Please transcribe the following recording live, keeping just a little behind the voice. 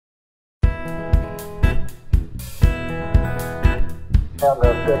And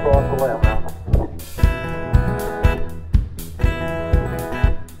step off the limb.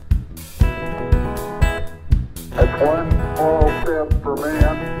 That's one small step for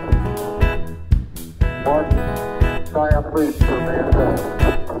man, one giant leap for mankind.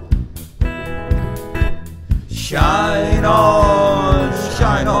 Shine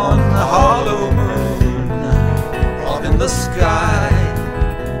on the hollow moon, up in the sky.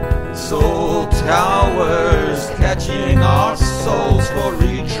 Soul towers catching our souls for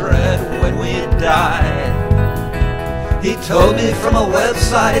retread when we die. He told me from a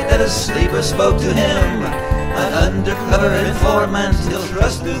website that a sleeper spoke to him, an undercover informant he'll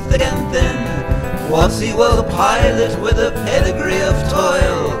trust through thick and thin. Once he was a pilot with a pedigree of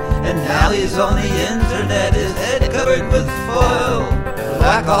toil, and now he's on the internet, his head covered with foil.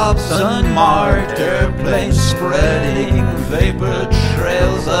 Black Ops unmarked, airplanes spreading vapor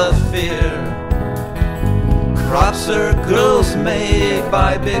trails of fear. Crop circles made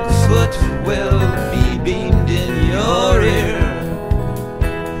by Bigfoot will be beamed in your ear.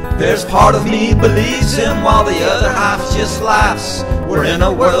 There's part of me believes him while the other half just laughs. We're in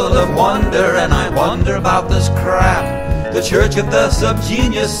a world of wonder and I wonder about this crap. The Church of the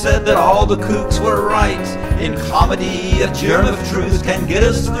Subgenius said that all the kooks were right. In comedy, a germ of truth can get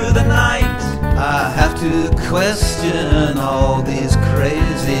us through the night. I have to question all these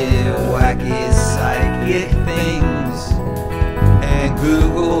crazy, wacky, psychic things, and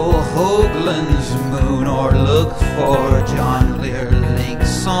Google Hoagland's moon or look for John Lear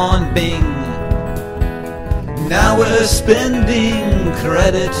links on Bing. Now we're spending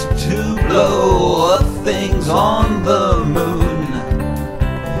credit to blow up things on the moon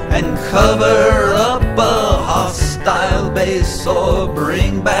and cover up a hostile base or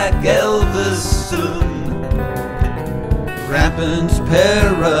bring back Elvis soon. Rampant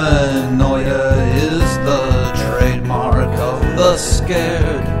paranoia is the trademark of the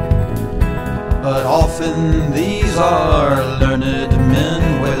scared, but often these are learned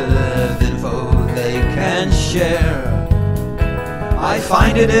men with info they can share. I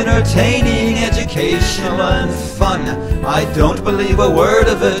find it entertaining, educational and fun. I don't believe a word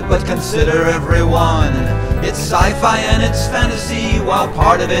of it, but consider everyone. It's sci-fi and it's fantasy, while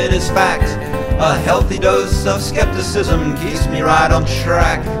part of it is fact. A healthy dose of skepticism keeps me right on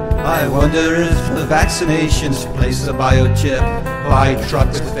track. I wonder if the vaccinations place the biochip, buy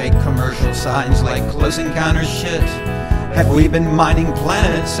trucks with fake commercial signs like Close Encounter shit. Have we been mining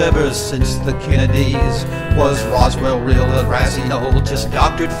planets ever since the Kennedys? Was Roswell real, a grassy knoll just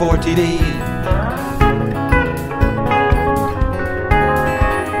doctored for TD?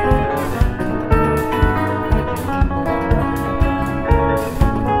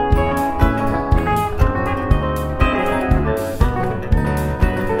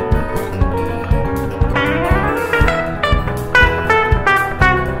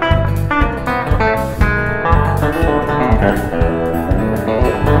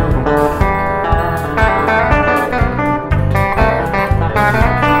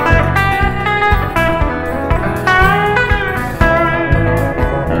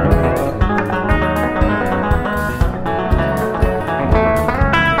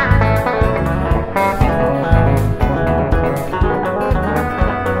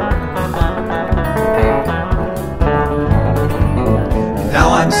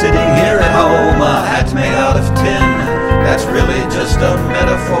 Sitting here at home, a hat made out of tin. That's really just a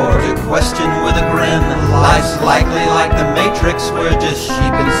metaphor to question with a grin. Life's likely like the Matrix, we're just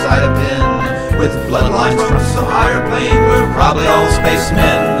sheep inside a pen. With bloodlines from some higher plane, we're probably all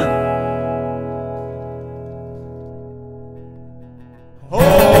spacemen.